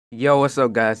Yo, what's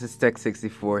up guys, it's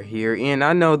Tech64 here, and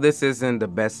I know this isn't the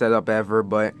best setup ever,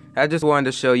 but I just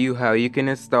wanted to show you how you can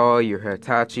install your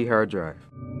Hitachi hard drive.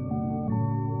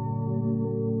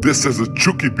 This is a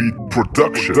Chucky Beat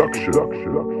production.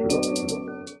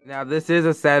 Now this is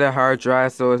a SATA hard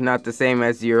drive, so it's not the same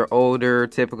as your older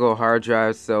typical hard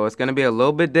drive, so it's going to be a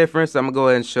little bit different, so I'm going to go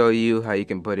ahead and show you how you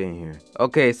can put it in here.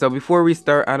 Okay, so before we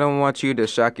start, I don't want you to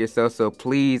shock yourself, so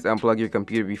please unplug your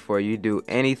computer before you do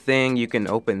anything. You can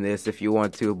open this if you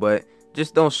want to, but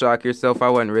just don't shock yourself. I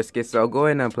wouldn't risk it, so go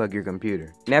ahead and unplug your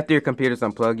computer. And after your computer's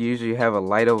unplugged, you usually have a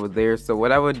light over there, so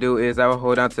what I would do is I would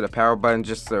hold on to the power button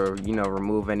just to,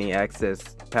 remove any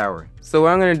excess power. So what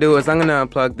I'm going to do is I'm going to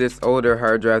unplug this older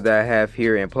hard drive that I have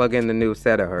here and plug in the new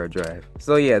SATA hard drive.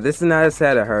 So yeah, this is not a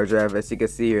SATA hard drive, as you can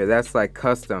see here. That's like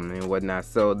custom and whatnot.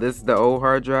 So this is the old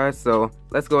hard drive, so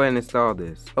let's go ahead and install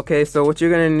this. Okay, so what you're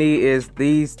going to need is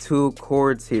these two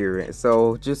cords here.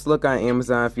 So just look on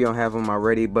Amazon if you don't have them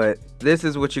already, but this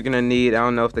is what you're going to need. I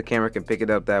don't know if the camera can pick it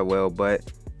up that well,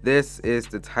 but this is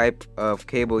the type of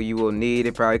cable you will need.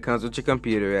 It probably comes with your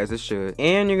computer, as it should.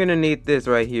 And you're gonna need this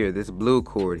right here, this blue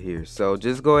cord here. So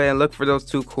just go ahead and look for those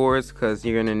two cords, because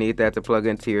you're gonna need that to plug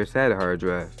into your SATA hard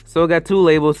drive. So I got two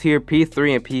labels here,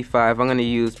 P3 and P5. I'm gonna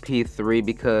use P3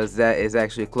 because that is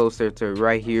actually closer to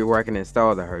right here where I can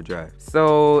install the hard drive.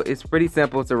 So it's pretty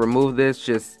simple to remove this.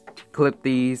 Just clip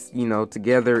these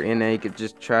together, and then you could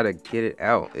just try to get it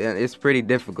out. It's pretty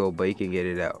difficult, but you can get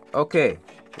it out. Okay,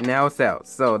 now it's out.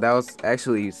 So that was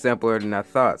actually simpler than I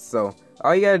thought. So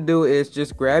all you gotta do is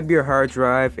just grab your hard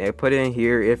drive and put it in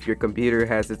here if your computer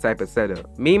has this type of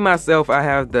setup. Me myself, I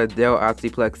have the Dell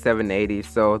Optiplex 780,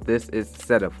 so this is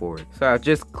set up for it. So I've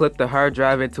just clipped the hard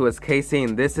drive into its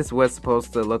casing. This is what's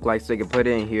supposed to look like, so you can put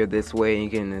it in here this way and you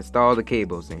can install the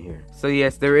cables in here. So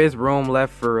yes, there is room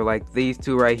left for like these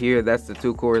two right here. That's the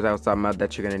two cords I was talking about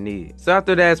that you're gonna need. So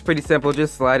after that, it's pretty simple.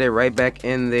 Just slide it right back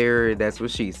in there. That's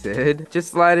what she said. Just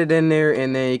slide it in there,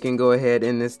 and then you can go ahead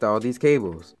and install these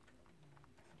cables.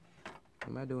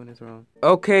 Am I doing this wrong?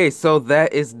 Okay, so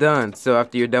that is done. So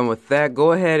after you're done with that,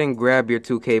 go ahead and grab your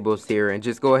two cables here and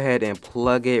just go ahead and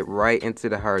plug it right into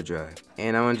the hard drive.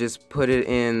 And I'm gonna just put it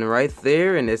in right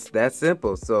there, and it's that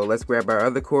simple. So let's grab our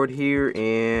other cord here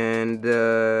and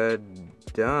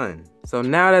done. So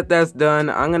now that that's done,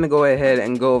 I'm gonna go ahead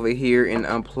and go over here and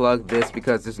unplug this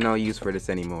because there's no use for this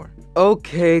anymore.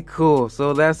 Okay, cool.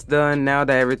 So that's done. Now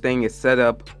that everything is set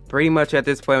up, pretty much at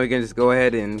this point we can just go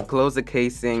ahead and close the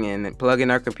casing and plug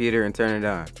in our computer and turn it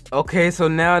on. Okay, so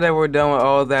now that we're done with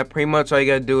all that, pretty much all you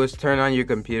gotta do is turn on your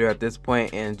computer at this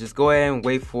point and just go ahead and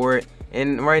wait for it.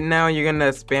 And right now you're gonna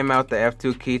spam out the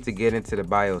F2 key to get into the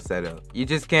BIOS setup. You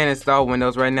just can't install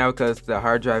Windows right now because the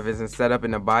hard drive isn't set up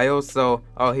in the BIOS. So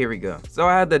here we go. So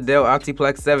I have the Dell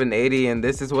Optiplex 780, and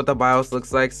this is what the BIOS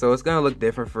looks like. So it's gonna look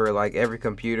different for like every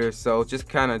computer, so just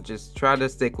try to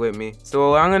stick with me. So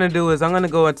what I'm gonna do is I'm gonna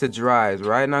go into drives,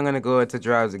 right? And I'm gonna go into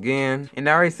drives again, and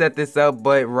I already set this up,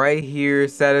 but right here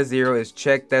SATA 0 is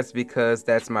checked. That's because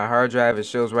that's my hard drive. It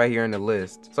shows right here in the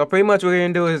list. So pretty much what you're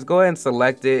gonna do is go ahead and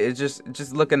select it. It's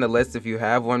just look in the list if you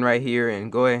have one right here,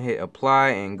 and go ahead and hit apply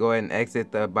and go ahead and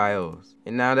exit the BIOS.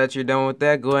 And now that you're done with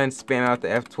that, go ahead and spam out the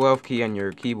F12 key on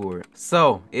your keyboard.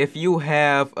 So if you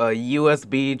have a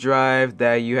USB drive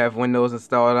that you have Windows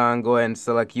installed on, go ahead and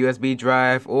select USB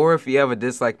drive. Or if you have a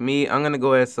disk like me, I'm gonna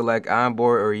go ahead and select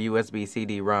onboard or USB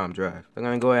CD-ROM drive. I'm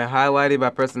gonna go ahead and highlight it by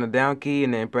pressing the down key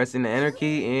and then pressing the enter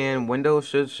key, and Windows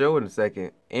should show in a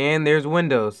second. And there's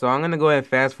Windows. So I'm gonna go ahead and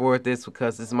fast forward this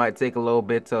because this might take a little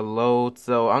bit to load.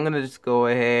 So I'm gonna just go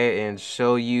ahead and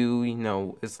show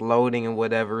you, it's loading and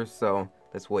whatever. So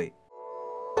let's wait.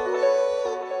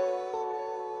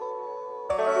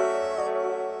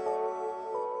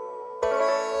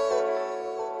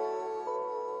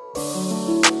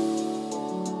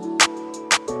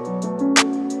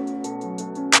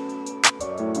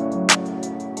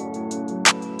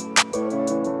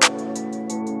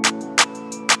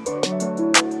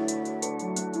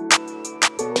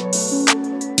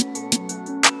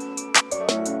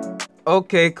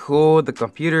 Okay, cool. The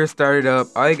computer started up.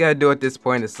 All you gotta do at this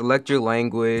point is select your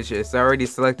language. It's already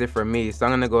selected for me, so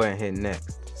I'm gonna go ahead and hit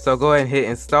next. So go ahead and hit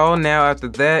install now after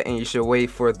that, and you should wait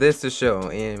for this to show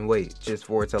and wait just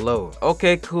for it to load.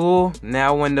 Okay, cool.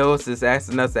 Now Windows is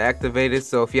asking us to activate it,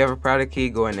 so if you have a product key,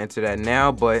 go ahead and enter that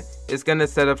now, but it's gonna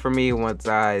set up for me once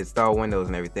I install Windows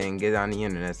and everything, get on the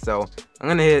internet. So I'm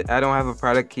gonna hit I don't have a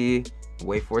product key,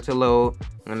 wait for it to load.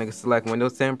 I'm gonna select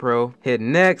Windows 10 Pro, hit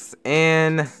next,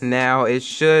 and now it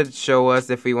should show us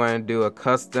if we want to do a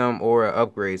custom or an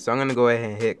upgrade. So I'm gonna go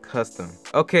ahead and hit custom.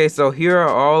 Okay, so here are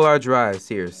all our drives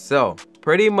here. So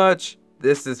pretty much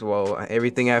this is, well,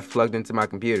 everything I've plugged into my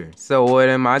computer. So what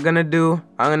am I gonna do?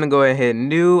 I'm gonna go ahead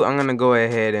and I'm gonna go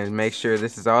ahead and make sure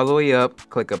this is all the way up,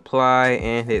 click apply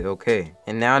and hit OK.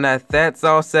 And now that that's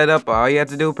all set up, all you have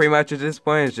to do pretty much at this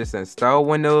point is just install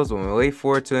Windows and wait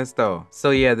for it to install. So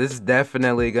yeah, this is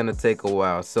definitely gonna take a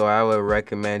while, so I would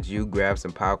recommend you grab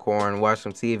some popcorn, watch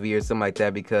some TV or something like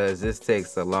that, because this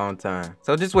takes a long time.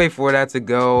 So just wait for that to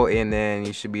go and then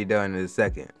you should be done in a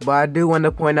second. But I do want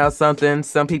to point out something.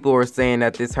 Some people were saying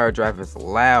that this hard drive is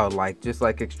loud, just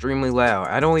extremely loud.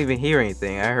 I don't even hear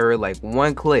anything. I heard like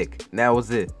one click and that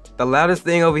was it. The loudest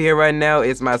thing over here right now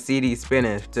is my CD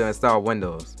spinning to install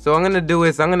Windows. So what I'm gonna do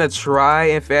is I'm gonna try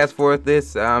and fast forward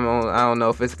this. I don't know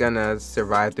if it's gonna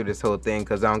survive through this whole thing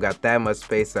because I don't got that much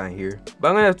space on here. But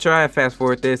I'm gonna try and fast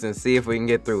forward this and see if we can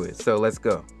get through it. So let's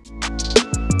go.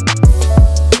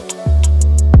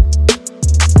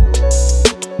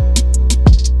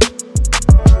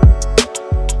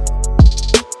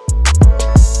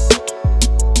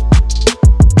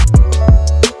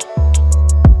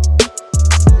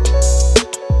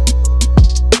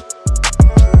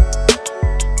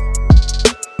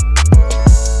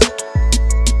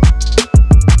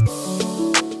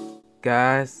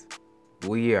 Guys,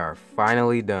 we are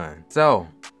finally done. So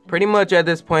pretty much at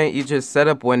this point you just set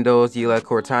up Windows, you let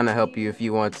Cortana help you if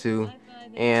you want to,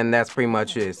 and that's pretty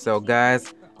much it. So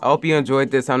guys, I hope you enjoyed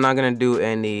this. I'm not gonna do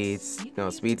any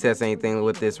speed test anything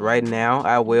with this right now.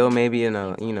 I will maybe in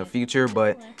a future,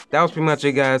 but that was pretty much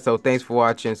it, guys. So thanks for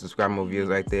watching. Subscribe more videos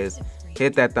like this.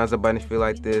 Hit that thumbs up button if you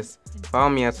like this. Follow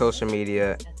me on social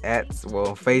media at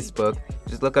Facebook.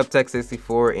 Just look up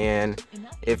Tech64, and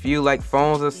if you like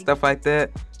phones and stuff like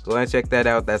that, go ahead and check that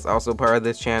out. That's also part of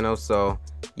this channel. So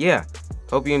yeah,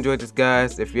 hope you enjoyed this,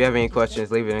 guys. If you have any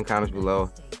questions, leave it in the comments below.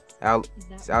 I'll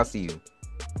see you.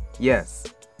 Yes.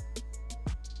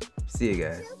 See you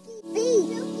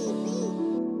guys.